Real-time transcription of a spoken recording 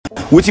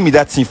Waiting me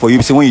that thing for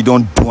you. Say when you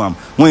don't do them,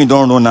 when you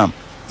don't run them,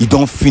 you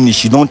don't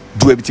finish, you don't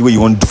do everything what you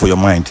want to do for your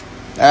mind.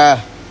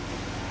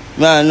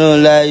 Man, no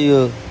lie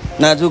you.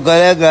 Now to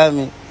collect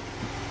Grammy.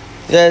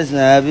 Yes,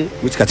 Nabi.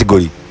 Which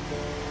category?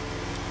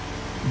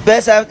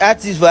 Best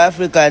artist for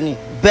Africa.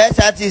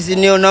 Best artist in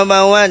your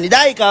 #1.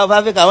 That you of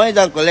Africa when you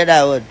don't collect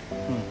that award.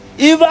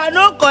 If I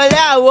don't collect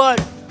award,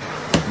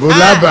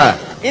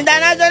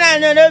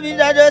 international no be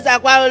those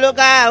acquire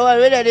local award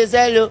where they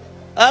sell you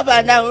up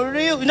and down.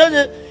 You know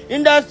the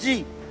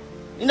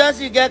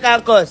industry get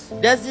can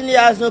cost. Destiny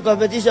has no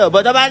competition.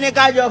 But the money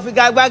can't just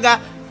figure baga.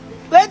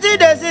 Wait till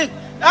they sing.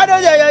 I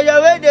don't know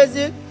your way they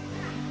sing.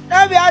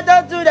 Now be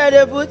other two that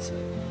they put.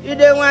 You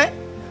don't want.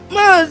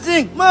 More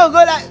sing. More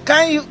go like.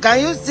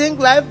 Can you sing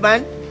live,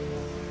 man?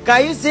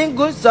 Can you sing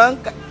good song?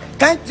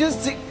 Can't you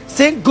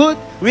sing good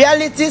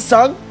reality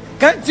song?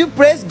 Can't you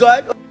praise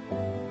God?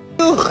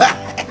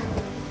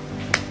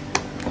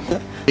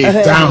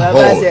 Town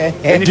hall.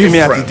 Anything me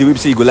at the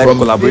website you go like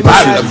collaborate with.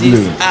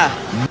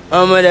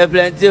 There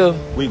plenty.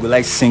 We go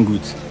like sing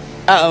with.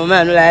 Oh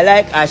man, I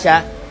like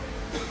Asha.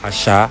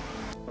 Asha.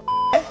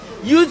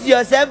 Use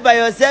yourself by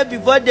yourself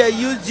before they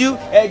use you.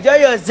 Enjoy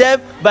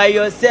yourself by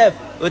yourself.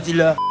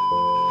 Otilo.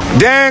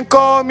 Then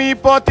call me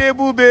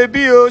Portable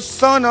Baby, oh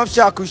son of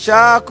Shaku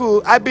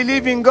Shaku. I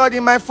believe in God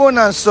in my phone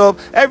and sub.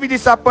 Every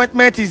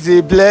disappointment is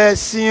a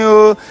blessing,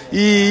 oh.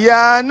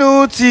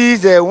 Iyanu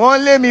tize,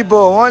 won't let me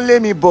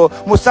bo.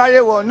 Mo sáré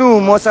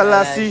wọnú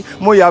mọ́sálásí,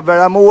 mo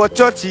yàbàrà mo wọ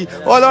chọ́ọ̀chì.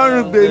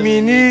 Ọlọ́run gbè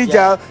mí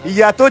níjà,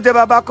 ìyà tó jẹ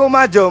bàbá kó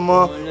má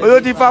jọmọ.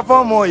 Olódìfá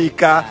fọ́mọ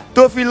ìkà,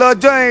 tó fi lọ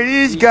join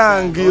rich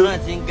gang.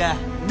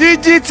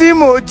 Jíjí tí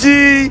mo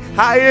jí,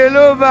 ayé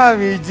ló bá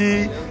mi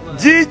jí.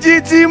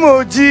 GGT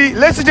Moji.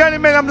 Ladies and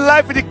gentlemen, I'm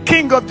live with the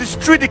king of the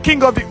street, the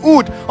king of the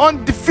hood,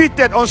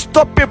 undefeated,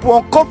 unstoppable,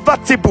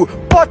 unconvertible,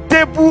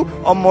 portable,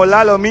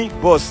 Omolalomi,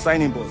 boss,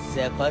 signing boss.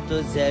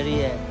 Sekoto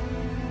Zerie,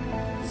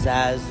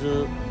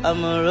 Zazu,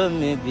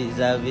 Amoromi,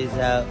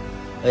 Biza,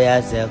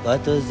 Oya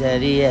Sekoto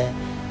Zerie.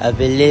 I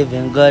believe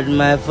in God,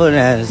 my phone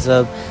and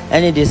sub.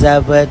 Any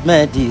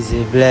disappointment is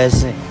a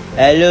blessing.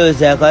 Hello,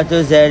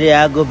 Sekoto Zerie,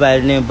 I go by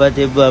the name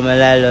Portable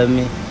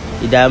Omolalomi.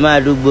 Ìdààmú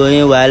àdúgbò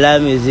yín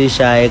wàhálà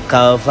musician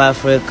ẹ̀ka of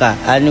Africa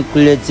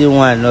anuculating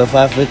one of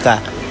Africa.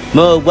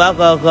 Mo gbọ́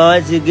kọ̀ọ̀kan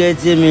wọ́n ti gé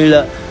tí mi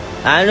lọ.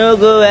 I no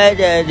go where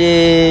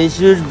they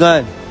shoot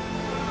gun.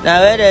 Na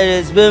where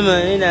they spend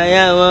money na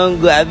here I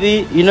wan go.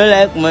 Abi you no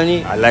like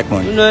money? I like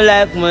money. You no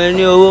like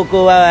money owó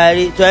kó wá wá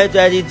rí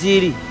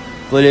 2023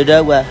 kò lè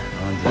dọ́gba.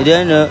 You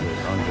don't know.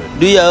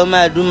 Do your own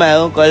man, do my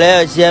own.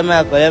 Collect your share,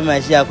 man, collect my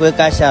share. Quick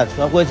cash out.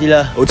 Sọ pé ó ti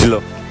lọ. Ó ti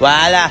lọ.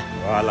 Wàhálà.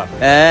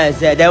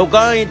 They will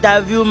go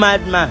interview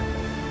madman.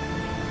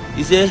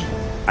 You say?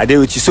 I did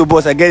with you. So,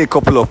 boss, I get a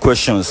couple of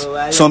questions.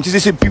 Some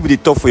people they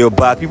talk for your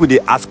back, people they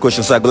ask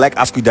questions. So I go like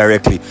ask you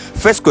directly.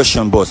 First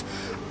question, boss.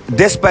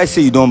 Despite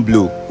say you don't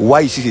blow,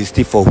 why you still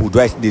stay for hood?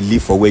 Why they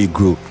live for where you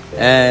grow?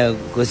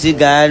 Kosi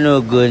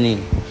gano goni.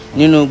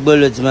 Ninu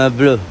bolo to my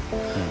blow.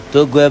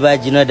 To go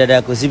about you know that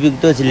I kosi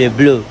big totally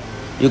blow.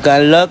 You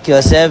can lock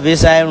yourself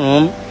inside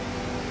room.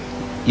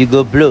 You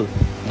go blow.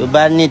 To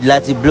bá need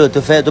láti blow, to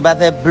bá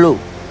fẹ́ blow,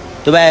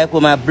 to bá yẹ kó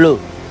máa blow,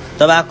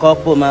 to bá kọ́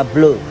kó máa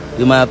blow,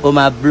 you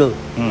máa blow.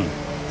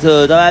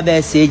 So to bá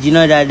bẹ́ẹ̀ ṣe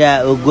jiná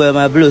dáadáa, ògo ẹ̀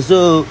máa blow.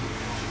 So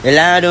the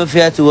lion don't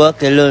fear to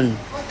walk alone,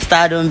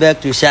 star don't beg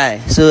to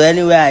shine. So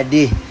anywhere I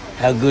dey,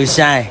 I go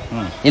shine.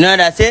 You know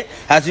that say,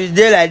 as we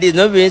dey like this,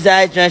 no be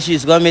inside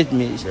trenches come meet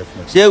me.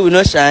 Say we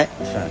no shine.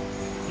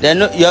 Then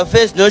no, your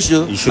face no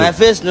show, my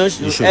face no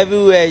show,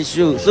 everywhere is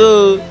show.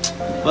 So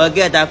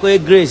forget I call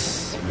it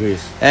grace.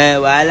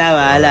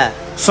 Wahala.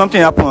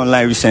 Something happened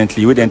online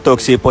recently. We then talk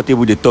say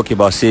Portable. They talk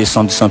about say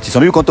something.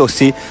 Some people can talk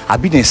say I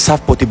be then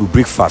serve Portable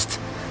breakfast.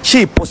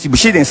 She possible.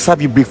 She then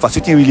serve you breakfast.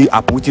 What really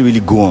happen? What really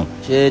go on?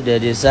 She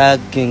they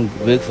serve king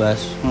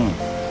breakfast.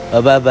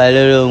 Oba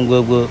balero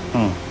ngogbo.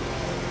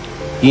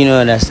 You know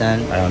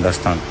understand? I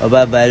understand.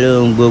 Oba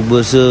balero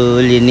ngogbo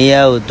so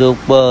linear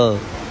otokpo.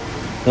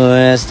 You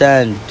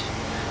understand?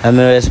 I'm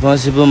a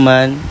responsible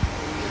man.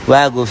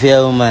 Why I go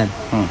fear woman?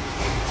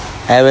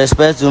 I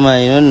respect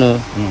woman, you don't know.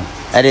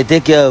 I dey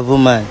take care of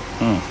woman.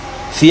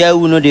 Fear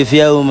who no dey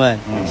fear woman.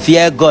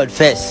 Fear God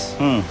first.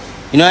 You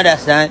know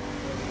understand?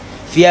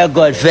 Fear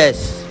God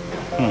first.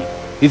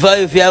 Before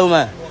you fear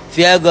woman,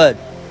 fear God.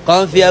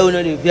 Come fear who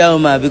no dey fear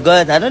woman.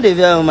 Because I don't dey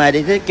fear woman, I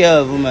dey take care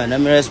of woman.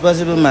 I'm a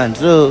responsible man.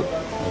 So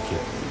okay.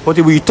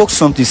 Portable, you talk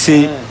something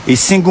say a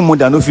single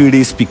mother no fit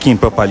raise pikin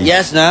properly.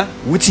 Yes, now.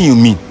 What do you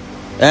mean?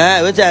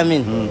 What I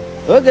mean?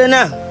 Okay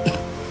now.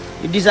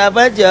 You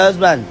disappoint your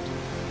husband.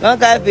 One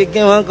guy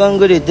picking one can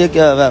go to take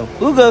care of him.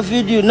 Who go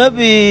feed you? No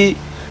be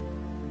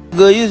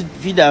go use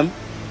feed them.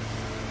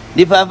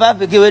 The papa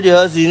picking with the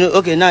hustle, you know.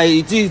 Okay, now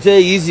you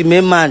say he's the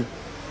main man.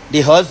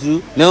 The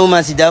hustle, main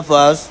woman sit down for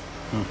us.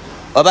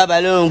 Oba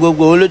balloon go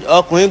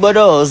ọkùnrin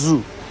gbọ́dọ̀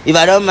hustle. If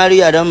I don't marry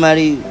you, I don't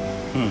marry you.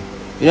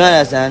 You don't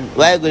understand?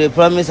 Why you go to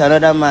promise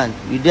another man?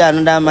 You do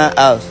another man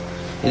house.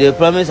 You dey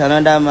promise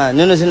another man.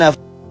 No, say na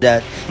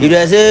that. If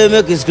they say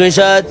make a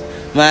screenshot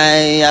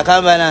my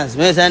account balance,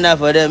 may send am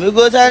for them. You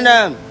go send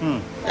am.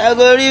 I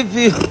go rip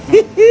you.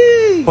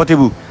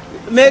 Portable.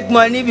 Make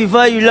money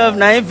before you love,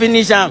 now you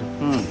finish am.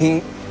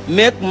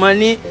 Make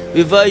money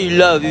before you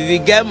love. If you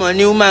get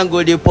money, woman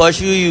go dey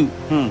pursue you.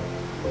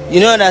 You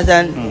know what I'm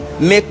saying?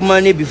 Make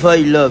money before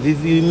you love.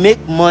 If you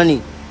make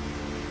money,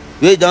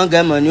 you don't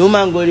get money,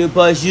 woman go dey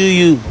pursue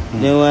you.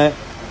 Then why?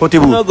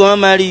 Portable. I'm not gonna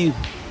marry you.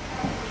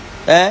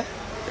 Eh?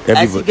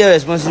 I still get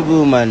responsible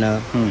woman now.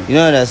 You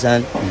know what I'm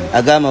saying?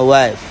 I got my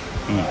wife.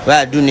 Where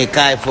I do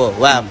Nikai for,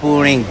 where I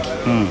pull ring.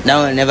 That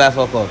one never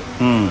fuck up.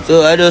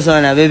 So all those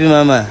one, baby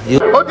mama.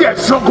 Oh dear,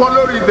 so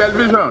color in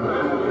television.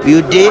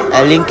 You did,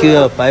 I link you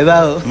up.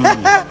 Wala.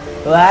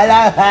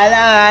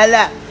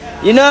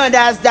 You know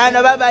understand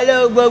about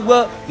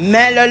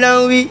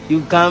Melon,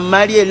 you can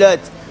marry a lot.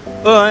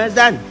 Oh,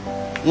 understand?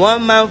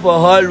 One man for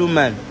all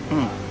woman.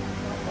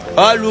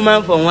 All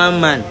woman for one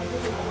man.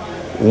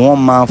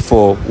 One man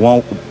for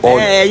one.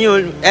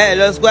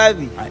 Law school. I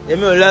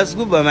mean, law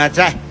school, but I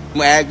try.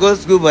 I go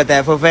school, but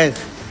I for friends.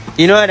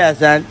 You know what I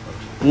understand?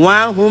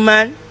 One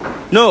woman,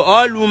 no,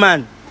 all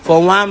woman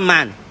for one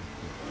man.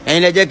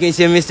 And you can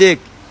say mistake.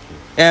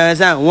 You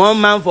understand? One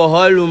man for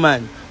all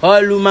woman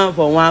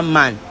for one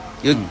man.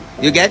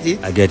 You get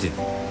it? I get it.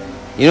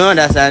 You know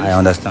understand? I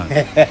understand.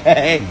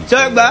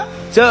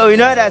 So you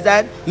know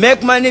understand?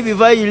 Make money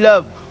before you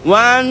love.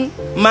 One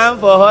man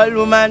for all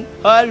woman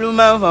for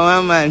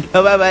one man.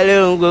 So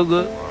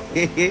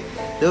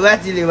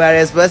that you are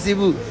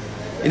responsible.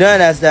 You know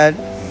understand?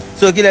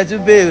 So kill to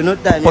pay no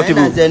time.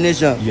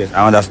 Nation. Yes,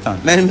 I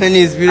understand.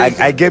 Many experience.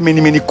 I get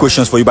many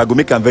questions for you, but I go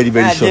make them very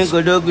short.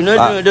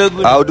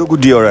 Odogu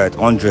do alright.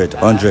 100.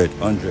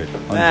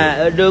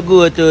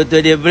 Odogu to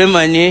the bring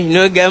money,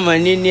 no get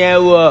money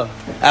near war.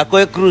 I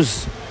quit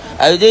cruise.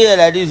 I do you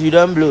like this, you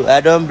don't blow.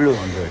 I don't blow.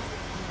 100.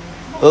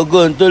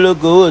 Ogo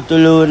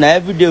Tolo, now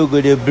every day we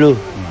go they blow.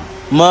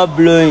 More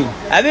blowing.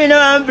 I mean no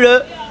one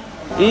blow.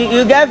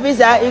 You get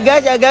visa, you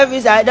get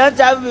visa. I don't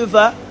travel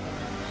before.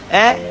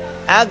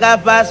 I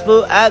got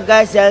passport, I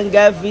got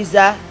Shanghai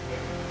visa,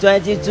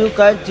 22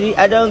 countries.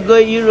 I don't go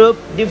Europe,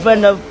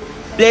 different of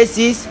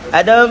places.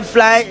 I don't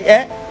fly.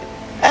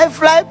 I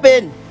fly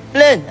plane.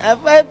 I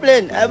fly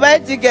plane. I buy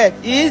ticket.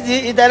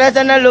 Easy,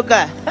 international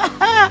local.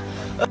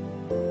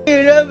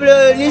 You know,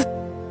 bro.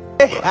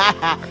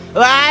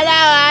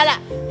 Wala.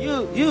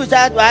 You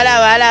start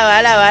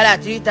wala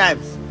 3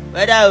 times.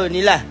 Whether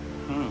Onila.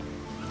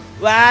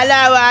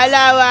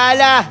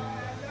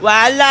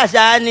 Wala,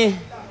 Shani.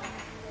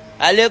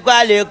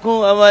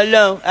 Alekun ọmọ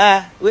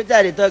Ọlọ́run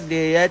wetin dey talk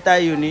dey enter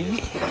you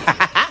ni.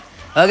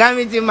 Ọ̀gá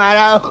mi ti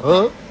mara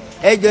o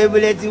ẹjọ́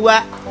ibùdó ti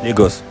wá.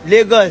 Lagos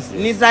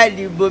inside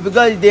the boat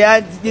because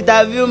they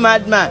interview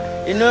madman.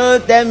 You no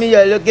tell me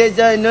your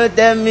location, you no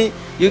tell me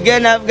you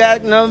get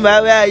NAFDAC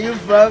number, where are you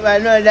from? I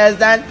no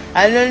understand.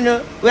 I don't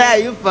know where are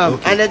you from.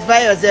 Okay. Identify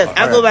yourself.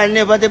 I go by the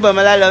name Portable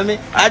Malalomi.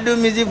 I do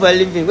music for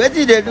living. What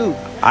did they do?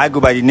 I go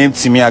by the name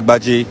Timi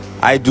Agbaje.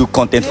 I do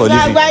content for living.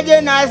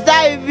 Agbaje na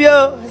star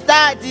ibio.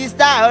 Star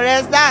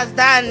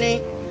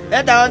ni.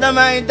 Let àwọn tó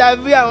máa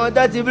interview àwọn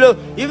tó ti blow.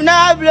 If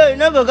not blow, you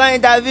no go come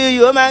interview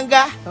you. Oh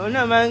manga.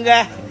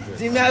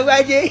 Timi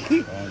Agbaje.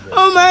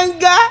 Oh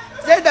manga.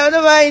 Let àwọn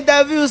tó máa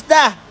interview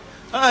star.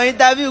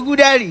 Interview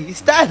Gudari.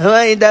 Star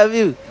no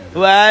interview.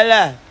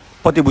 Voila.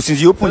 Portable,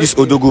 since you open this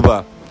Odogu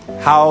bar,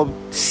 how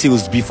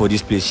sales be for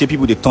this place? Shey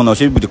people they turn up,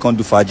 shey people they come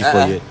do faji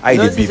for here. How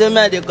no they be? No see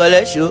me dey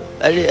collect show.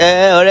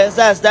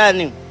 Star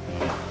ni.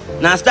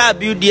 Na star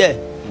build there.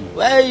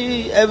 Why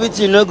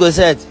everything no go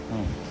set?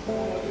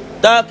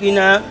 Talk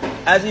now.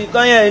 As you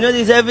come here, you know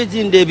this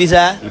everything they be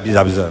sir. It is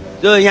absurd.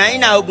 So you're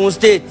in Ogun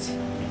State.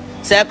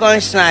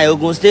 Second shrine,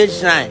 Ogun State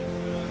shrine.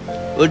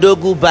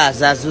 Odogu bar,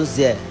 Zazu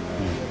there.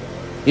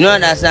 You know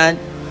understand?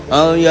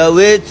 On your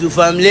way to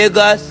from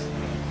Lagos,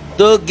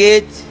 Toll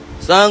Gate,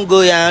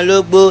 Sango,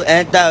 Yanlogbo,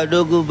 enter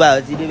Odogu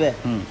bar.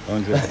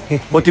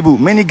 100. Portable,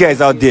 many guys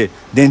out there,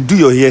 then do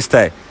your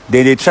hairstyle,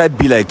 then they try to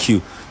be like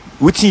you.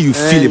 What do you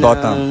feel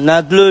about them?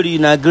 Na glory,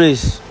 na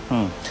grace.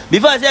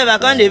 Before I say I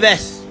can't the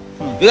best.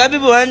 Because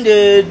people when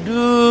they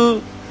do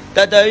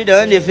totally they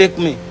want they fake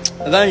me.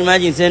 I can't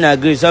imagine saying na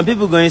grace. Some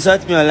people go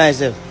insult me online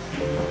self.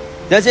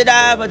 They say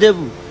that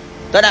Portable.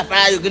 That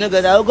fire you gonna go.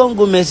 I will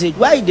go message.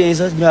 Why they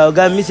insult me? I'll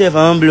get myself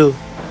I won't blow.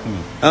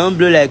 I won't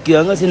blow like you.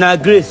 I'm gonna say na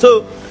grace.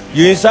 So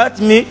you insult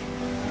me,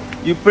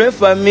 you pray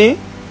for me,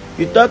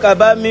 you talk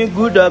about me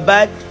good or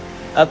bad.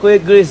 I call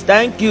it grace.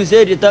 Thank you.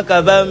 Say they talk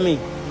about me.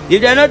 If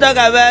they don't talk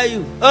about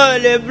you, oh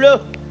they blow.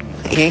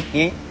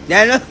 They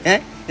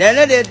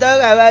know they talk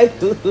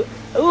about you.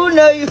 Who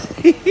know you?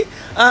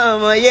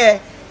 Yeah.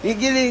 You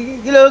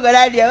kill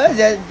what's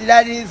your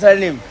daddy's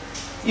surname?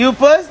 You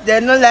post,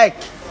 they no like.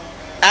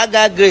 I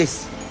got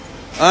grace.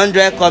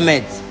 100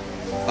 comments,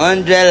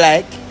 100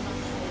 like,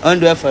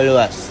 100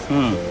 followers.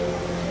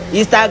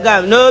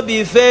 Instagram, no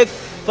be fake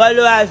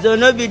followers, so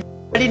no be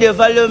they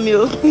follow me.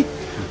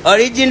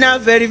 Original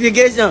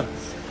verification.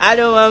 I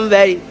don't want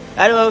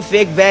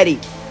fake very.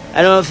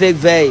 I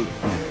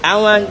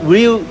want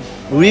real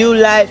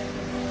life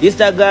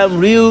Instagram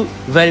real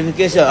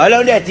verification. All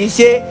of that is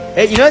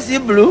You don't see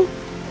blue?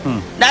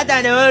 That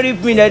time they won't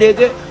rip me. They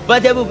go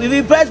Portable. If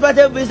you press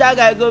Portable, that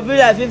guy go be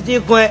like 50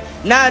 coin.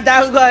 Now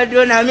thank God,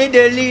 don't I mean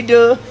the lead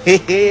though.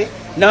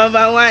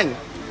 Number one.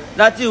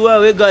 Nothing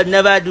what we God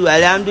never do.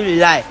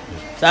 Alhamdulillah.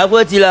 So I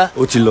go till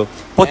Otilo.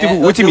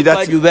 Portable. What me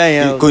that? You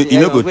no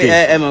go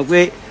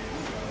take.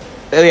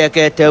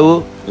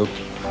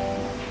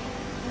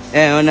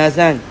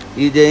 Understand?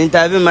 You the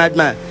interview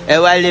madman.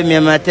 Wale me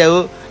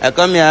mateo. I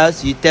come your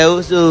house. You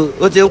tell so.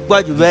 What you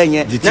what you buying?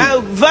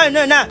 Now fine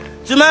now.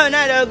 Tomorrow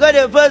night I'll go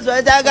to post for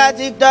Instagram,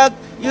 TikTok,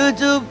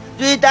 YouTube,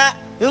 Twitter.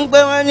 You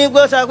go one you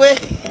go somewhere.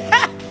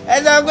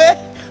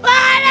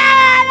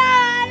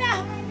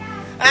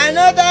 I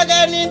no talk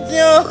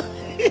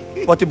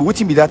anything. Portable, what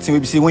be that thing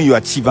we say when you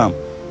achieve them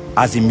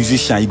as a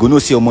musician, you go no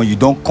say you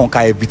don't conquer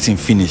everything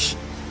finish.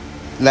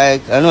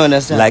 Like I don't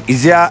understand. Like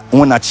is there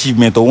one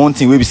achievement or one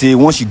thing where we say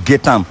once you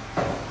get them?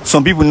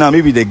 Some people now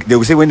maybe they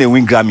will say when they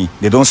win Grammy,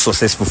 they don't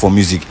successful for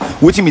music.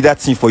 What be that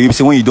thing for you?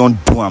 Say when you don't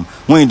do them,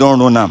 when you don't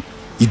run them,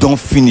 you don't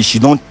finish, you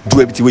don't do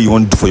everything what you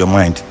want to do for your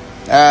mind.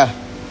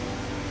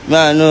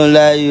 Man, no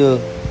lie you.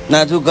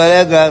 Now to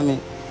collect Grammy.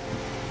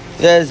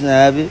 Yes,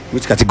 Nabi.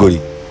 Which category?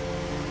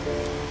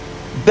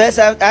 Best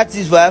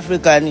artist for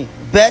Africa.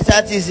 Best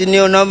artist in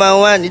your number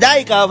one.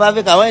 That you of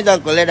Africa when you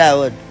don't collect that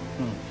award.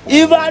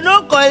 If I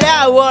don't collect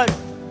award,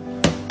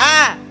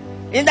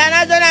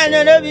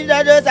 international no be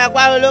those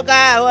local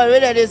award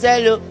where they sell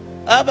you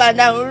up and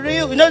down.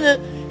 You know the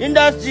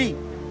industry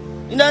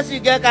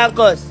get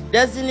concourse.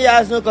 Destiny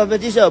has no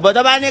competition. But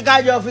the man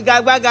can't just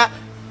figure baga.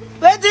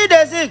 Wait till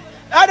they sing.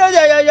 I don't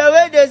know your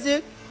way they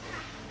sing.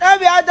 Now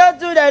be other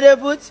two that they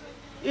put.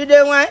 You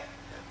don't want.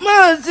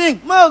 More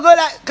sing. More go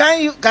like.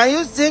 Can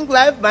you sing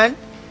live, man?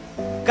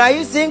 Can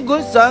you sing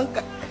good song?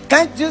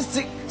 Can't you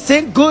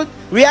sing good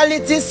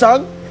reality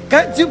song?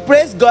 Can't you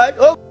praise God?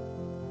 Oh,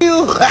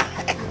 you.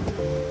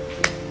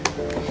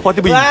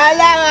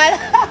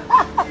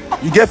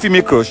 You get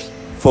female crush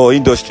for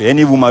industry.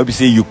 Any woman will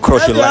say you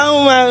crush your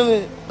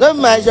life. Don't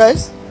my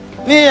choice.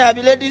 Me, I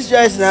be ladies'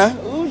 choice now.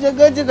 Who should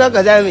go to talk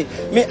about me?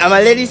 Me, I'm a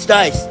ladies'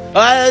 choice.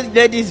 All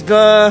ladies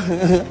go.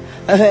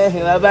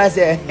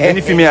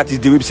 Any female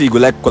artist, they will say you go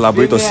like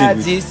collaborate or sing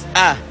with.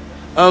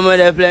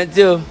 There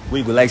plenty. Where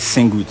you go like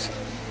sing with?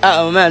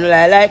 Man,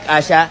 I like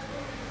Asha.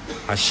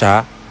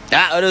 Asha?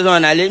 All those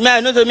one. Me, I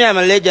know to me, I'm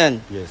a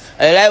legend. Yes.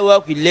 I like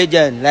work with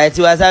legend. Like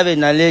Tiwa Savage,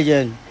 a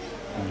legend.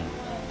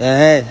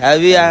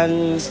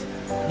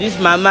 This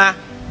mama.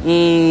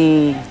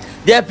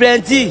 There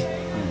plenty.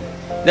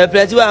 There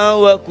plenty I want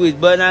to work with,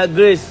 but now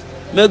Grace.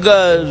 May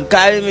God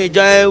carry me,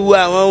 join who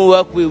I want to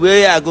work with,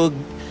 where I go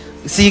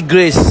see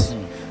Grace.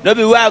 No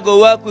be where I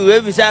go work with,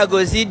 where I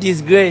go see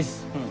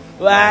disgrace.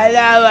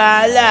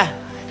 Wala.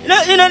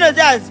 You know the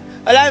chance.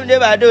 Allah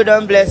never do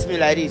don't bless me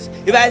like this.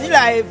 If I see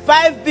like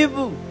 5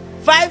 people,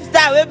 5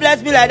 stars will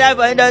bless me like that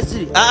for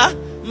industry.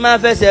 My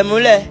face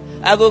mule.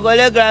 I go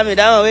collect Grammy,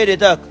 that one way they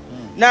talk.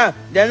 Now,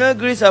 they no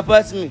Grace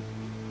supports me.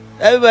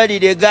 Everybody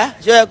they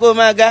got, show a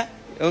my guy,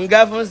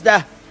 unga from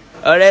star.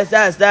 Or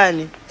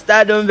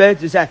star don't beg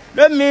to shine.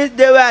 Don't miss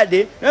the way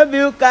they, don't be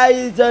you carry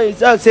it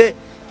so say,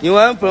 you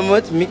want to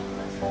promote me?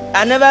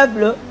 I never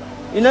blow.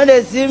 You know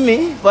they see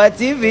me for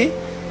TV,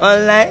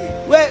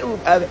 online. Where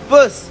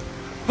post.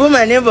 Put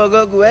my name for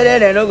Google, whether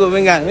they don't go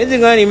bring out. What's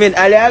going to remain?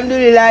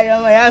 Alhamdulillah,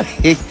 you're my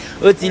happy.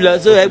 Otilo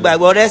so egg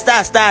but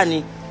star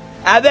ni.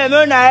 I beg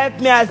me na help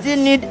me, I still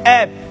need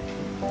help.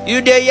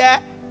 You there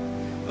yeah?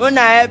 When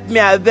I help me,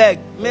 I beg.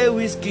 Me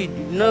whiskey,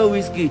 no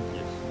whiskey.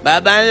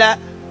 Babanla,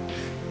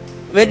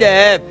 me the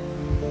help.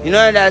 You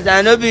know that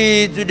I no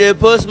be to the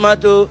post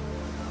motto,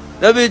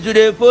 no be to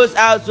the post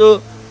out.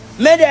 So,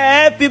 me the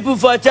help people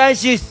for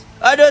chances.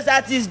 All those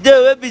artists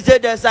there will be say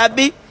they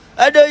sabi.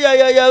 All those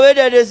yo where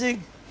they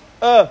sing.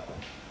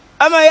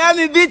 I'm a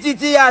yummy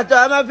BTT at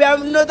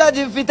I'm not at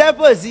the fit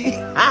pussy.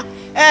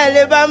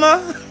 Le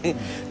bama.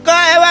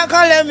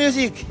 Call them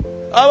music.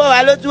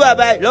 I love to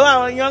abide. Low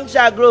and young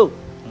shall grow.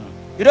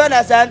 You don't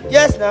understand?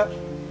 Yes, now.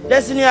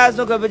 Destiny has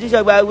no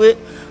competition by way.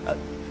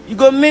 You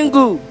go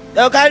mingle.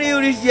 They'll carry you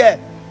reach here.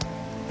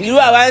 You know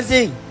I want to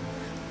sing.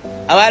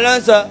 Our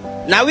answer.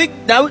 Now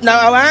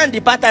our hand the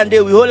pattern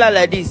day we hold her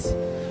like this.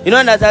 You know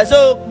understand?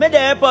 So make the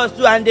help us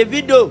too and the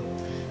video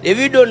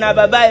na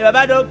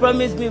baba don't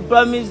promise me.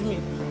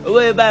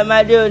 Away by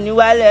my day ni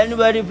wale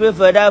anybody pray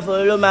for that for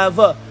low man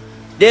for.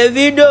 The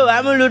video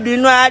I'm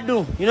looking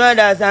no you know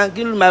understand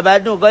kill my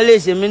bad no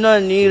college me no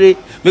need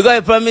because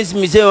he promised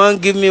me say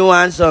won't give me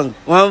one song,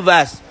 one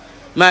verse.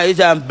 My it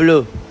and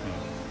blow.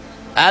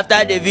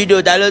 After the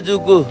video talo to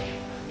go.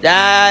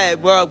 That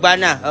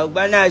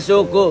Ogbana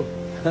Shoko.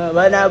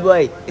 Ogbana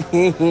boy.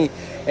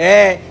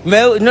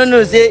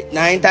 No say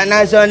na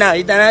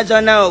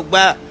international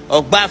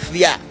Ogba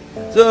Fia.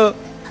 So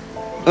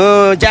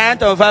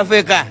giant of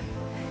Africa.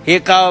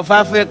 Hika of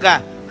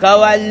Africa.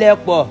 Kawa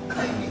Lepo.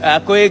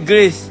 Akoe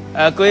grace.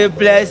 Akoe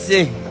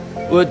blessing.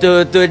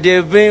 To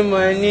they bring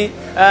money.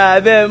 I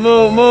beg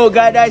more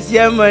gather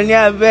share money.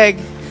 I beg.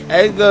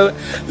 I go.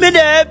 May they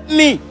help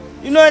me.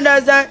 You know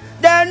understand?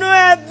 They no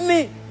help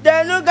me.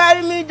 They no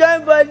carry me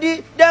join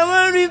body. They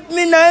won't rip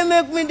me now,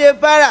 make me the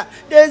para.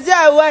 They say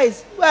I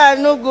wise. Why I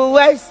no go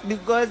wise?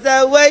 Because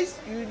I wise.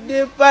 You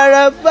the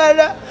para.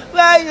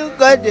 Why you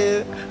got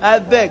the? I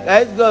beg.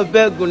 I just go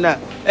beg una.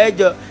 Hey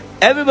Joe,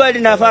 everybody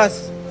na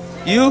fans.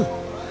 You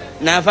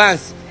na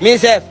fans.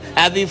 Myself,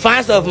 I be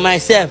fans of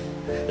myself.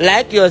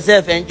 Like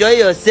yourself, enjoy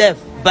yourself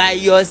by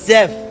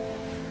yourself.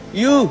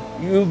 You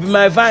be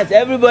my fans.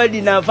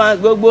 Everybody na fans.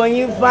 Gbogbo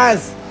yin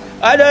fans.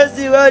 I don't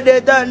see what they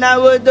done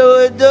now. I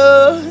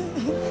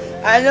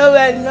know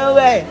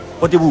where.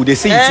 Portable, they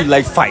say you too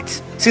like fight.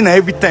 See now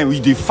every time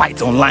they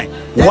fight online.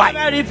 Why? They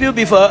never rip you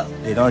before.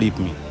 They don't rip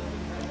me.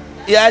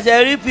 Yeah,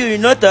 they rip you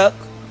no talk.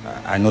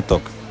 I no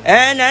talk.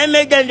 And I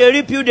make them they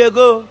rip you they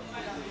go.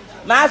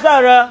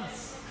 Master.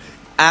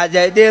 As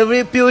they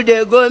rip you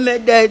they go.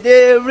 Make that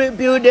they rip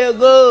you they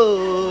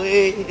go.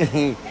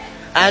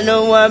 I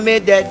don't want me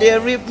that they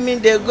rip me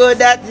they go.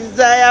 That is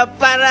why I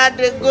para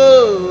they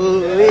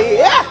go.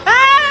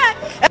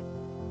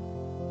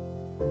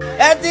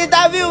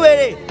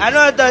 I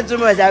don't talk too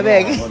much. I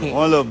beg.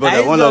 One love,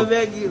 brother. One love.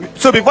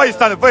 So before you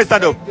stand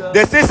up,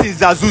 they say since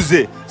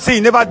Zazu say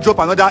you never drop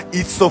another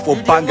hit song for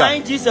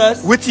banger.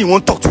 Jesus. Wait till you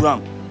won't talk to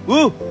them.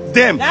 Who?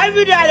 Them. That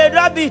video they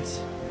drop it.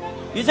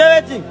 You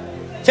say waiting.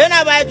 Say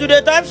now by to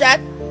the top shot.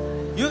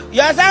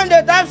 Your sound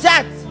the top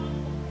shot.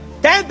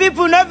 10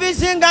 people no be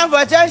sing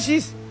for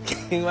churches.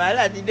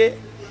 Voila today.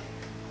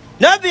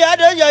 No be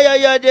others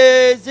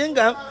they sing.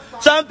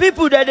 Some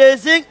people that they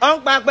sing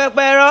on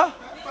Pepero.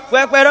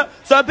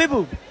 Some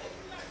people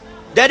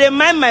that they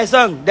mind my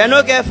song, they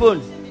no get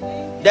phone.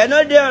 They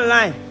no dey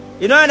online.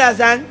 You don't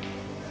understand?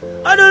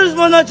 All those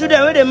small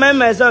children when they mind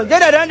my song, they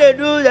don't they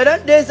don't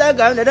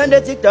Instagram, they don't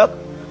they TikTok.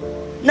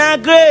 Now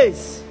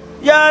grace.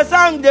 Your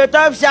song the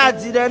top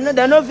shots,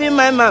 they no feel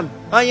my mom.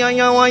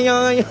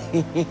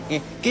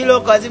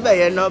 Kilo cause if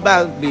I no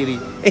back biri.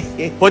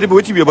 Body,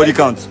 what will be your body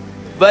count?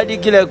 Body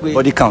kilo quick.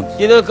 Body count.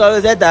 Kilo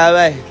cause that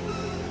away.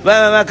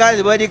 My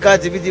count body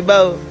count biti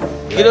bao.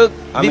 Kilo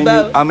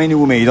how many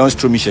women you don't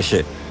stroll me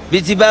share?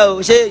 Biti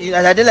bao. She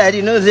as I tell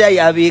you, no say you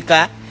have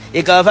ika.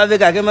 Ika of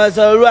Africa came out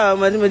so rude. I'm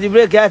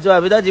break out to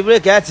have to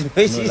break out.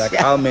 Like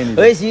how many?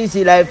 We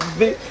see like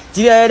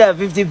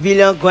 350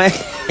 billion coin.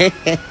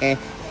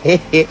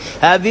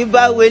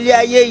 Habiba weli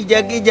aye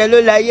ijekije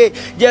lo láyé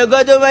je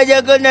go to ma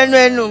je ko nanu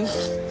enu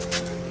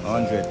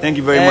 100. Thank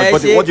you very much.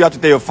 What do you have to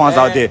tell your fans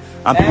out there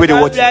and people they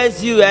watch?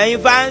 Bless you and you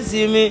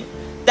fancy me.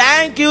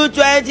 Thank you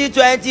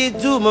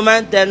 2022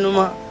 moment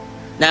tenumo.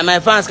 Now my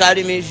fans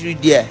carry me through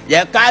there.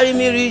 They carry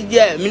me reach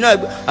there. Me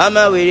no I'm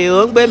a we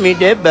o gbe mi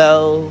de be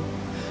o.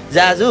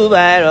 Zazu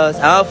virus.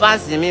 Our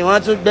fans me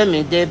want to gbe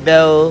mi de be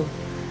o.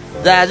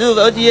 Zazu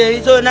o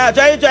ti so now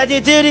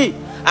 2023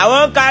 I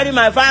won't carry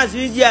my fans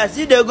this year.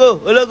 See they go.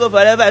 Olo go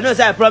forever. No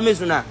say I promise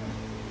you now.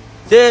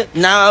 Say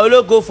now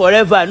Olo go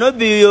forever. No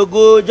be you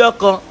go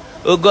joko.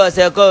 Ogo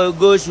seko,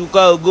 ogo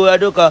shuka, ogo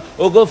adoka,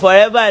 ogo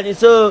forever. And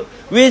so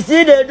we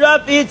see they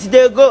drop it,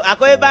 they go.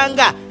 Akoy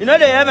banga. You know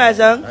they hear my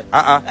song?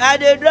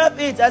 They drop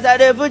it as I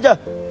dey future.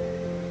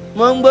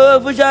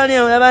 Mongbo future ni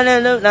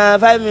na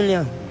 5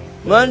 million.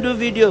 One do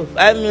video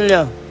 5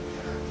 million.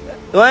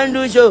 One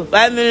do show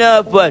 5 million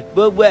upward.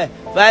 Bogwe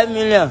 5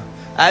 million.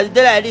 As you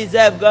do like this,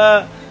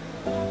 God.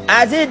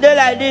 As you do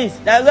like this,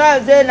 that's what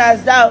I'm saying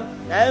now.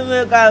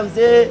 Now you come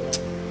say,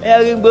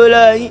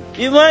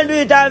 you want to do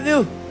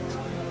interview?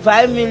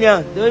 5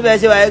 million. Don't be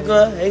say why you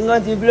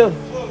going to blow.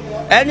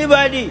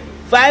 Anybody,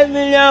 5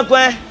 million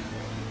coin.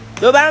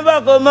 To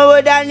bambo ko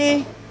mowo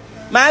dani.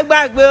 Ma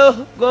gbagbe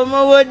o, ko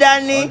mowo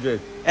dani.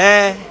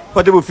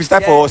 Portable,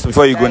 freestyle for us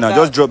before you go now.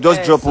 Just drop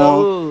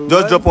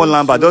one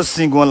lamba. Just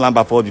sing one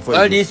lamba for before you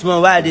go. All this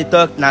one why they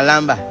talk na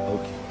lamba.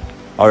 Okay.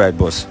 All right,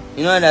 boss.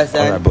 You know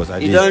understand? All right,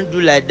 boss. You don't do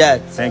like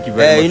that. Thank you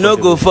very much. You know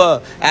go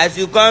for as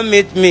you come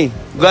meet me,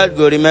 God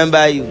go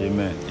remember you.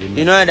 Amen.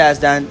 You know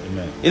understand?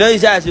 Amen. You know you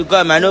say as you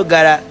come, I no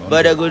gara,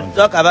 but they go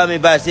talk about me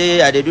but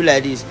say I dey do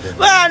like this.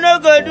 But I no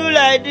go do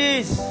like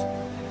this.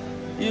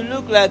 You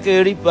look like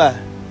a reaper.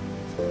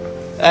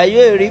 Are you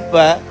a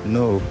reaper?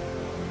 No.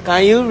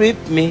 Can you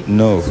rip me?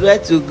 No. Swear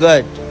to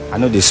God. I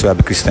know they swear I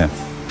be Christian.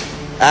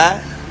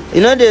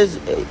 You know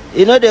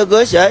they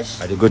go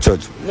church? I dey go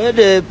church. You know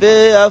they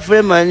pay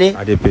offering money?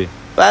 I dey pay.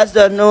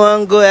 Pastor no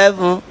one go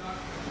heaven.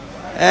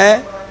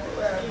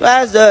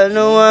 Pastor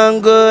no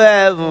one go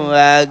heaven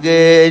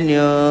again,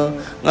 yo.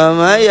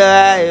 Mama, you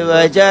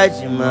have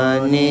church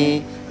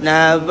money.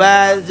 Now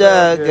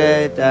pastor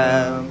get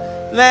them.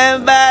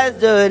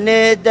 Members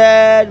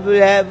donated, we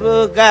have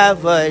book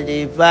for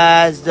the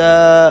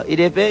pastor. He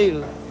dey pay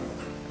you.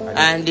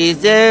 And the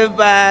same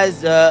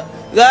pastor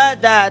got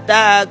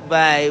attacked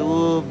by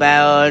who?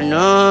 By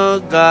no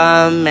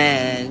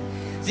government.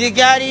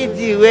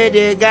 Security where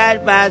they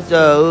got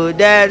pastor who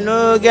they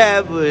no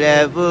get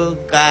bullet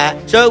car.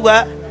 So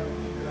what?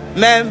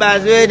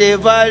 Members where they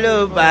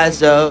follow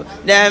pastor,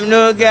 them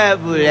no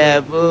get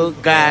bullet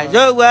car.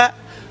 So what?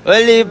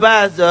 Only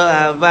pastor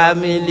and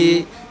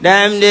family,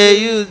 them they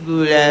use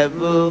bullet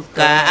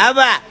car.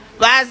 Aba,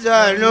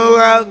 pastor no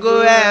one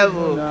go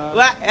heaven.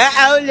 What?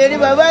 Lady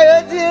Baba,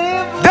 you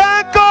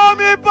call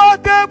me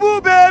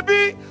Portable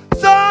baby,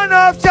 son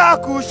of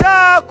Shaku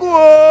Shaku.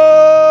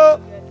 Oh.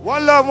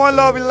 One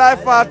love in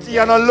life party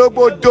and a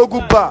logo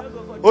Odoguba.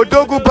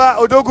 Odoguba.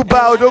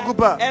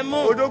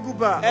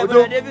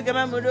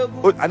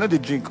 I know they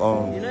drink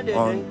on. You know they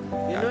drink.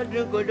 You know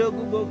drink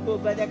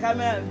Odoguba, but the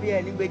camera and beer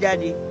and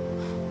Bejadi.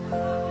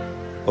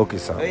 Okay,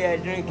 sir. Oh yeah,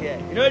 drink here.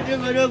 You know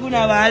drink Odogu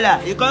na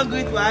wahala. You can't go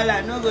to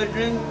wahala. No go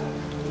drink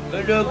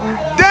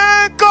Odogu.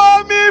 Then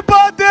call me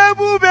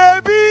Portable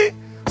baby,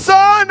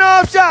 son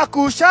of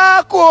Shaku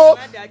Shaku.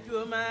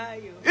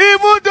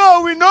 Even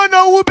though we don't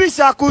know who be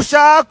Shaku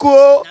Shaku.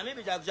 Now me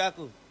be Shaku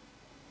Shaku.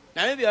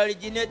 Now me be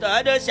originator.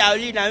 All those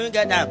Shaoli, now me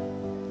get them.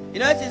 You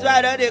know this is why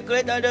I don't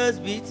create all those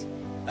beats.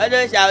 All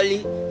those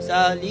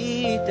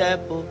Shaoli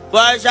tempo.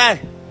 For shine,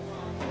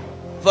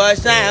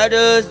 all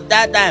those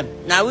that time.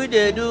 Now we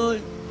they do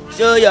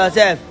show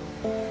yourself.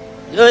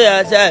 Show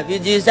yourself.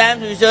 It is time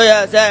to show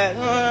yourself.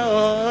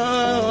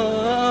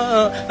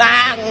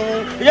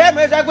 Yeah,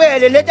 me say go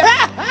later.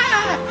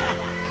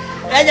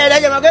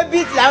 That's my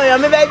beat now.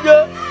 Me beg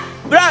you,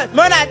 bro.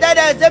 More I tell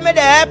them say me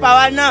the help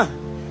our now.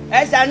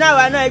 Esa now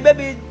I know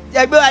baby.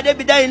 Egbe wa dey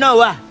be done you know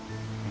wa.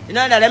 You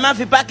know that them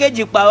have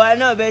package power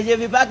now. But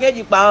if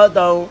package power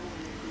down,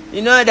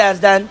 you know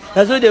understand.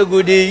 That's what they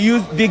go. They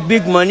use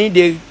big money.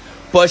 They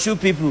pursue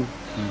people.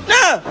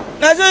 No,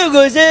 that's what you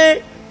go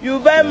say. You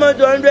buy more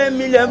 200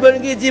 million, but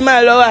get him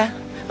my lower.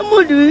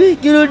 Mo do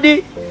kilo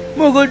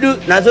mo go do.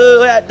 Now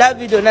so that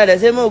video now they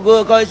say mo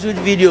go call shoot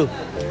video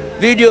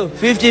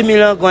 50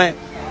 million coin.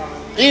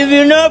 If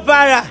you know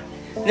para,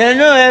 they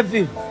no help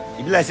you.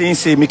 If you like saying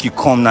say make you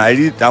come now, I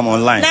read them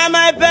online. Now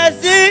my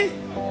person,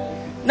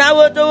 now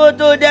what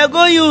they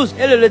go use.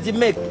 Hello, let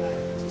make.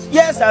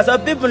 Yes, as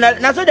some people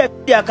now so they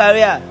their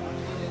career.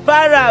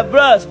 Para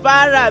bros,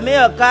 para make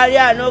your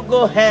career no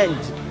go hand.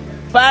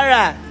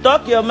 Para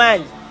talk your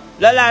mind.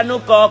 Lola no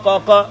ko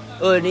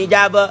oni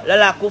jabo.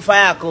 Lola ku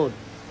fire code.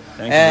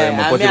 Thank you very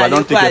much. But I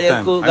don't take your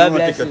time. I don't want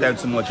to take your time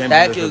too much.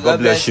 Thank you. God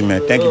bless you,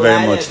 man. Thank you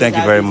very much. Thank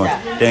you very much.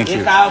 Thank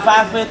you. South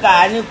Africa,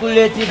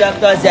 Anikuleti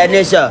Dr.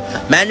 Zenation.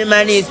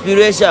 Many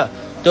inspiration.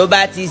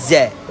 Toba ti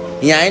ze.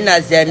 Yana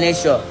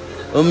Zenation.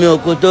 Omi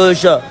Okoto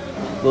Show.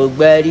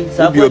 Gogberi.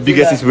 Who be your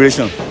biggest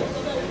inspiration?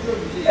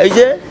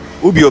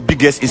 Who be your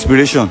biggest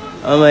inspiration?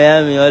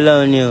 Miami,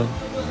 Ọlọ́run ni o.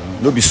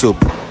 No be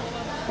soap.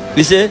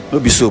 You say? No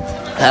be soap.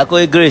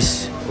 Akoi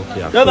Grace.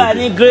 Okay. Nobody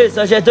need Grace.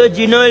 Ọṣẹ tó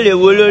jiná lè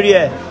wo lórí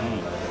ẹ̀.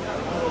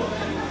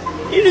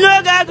 If you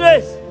don't get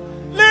grace,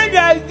 may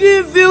I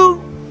give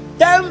you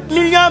 10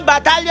 million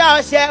battalion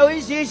ọṣẹ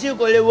oríṣiríṣi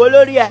kò lè wo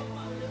lórí ẹ̀.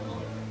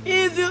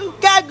 If you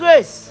get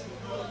grace,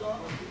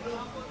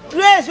 we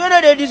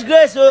no dey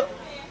disgrace o.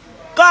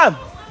 Come.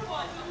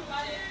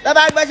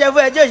 Tọ́ba gbẹ́sẹ̀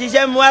fún ẹjọ́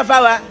òṣìṣẹ́ mu wá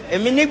fáwa.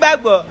 Èmi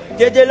nígbàgbọ́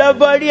tètè lọ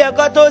bọ́ rí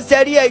ẹ̀kọ́ tó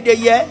sẹ́rí èdè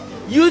yẹ.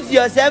 Use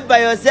yourself by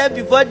yourself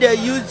before they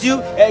use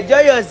you.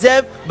 Enjoy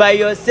yourself by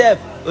yourself.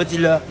 Ó ti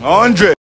lọ. 100.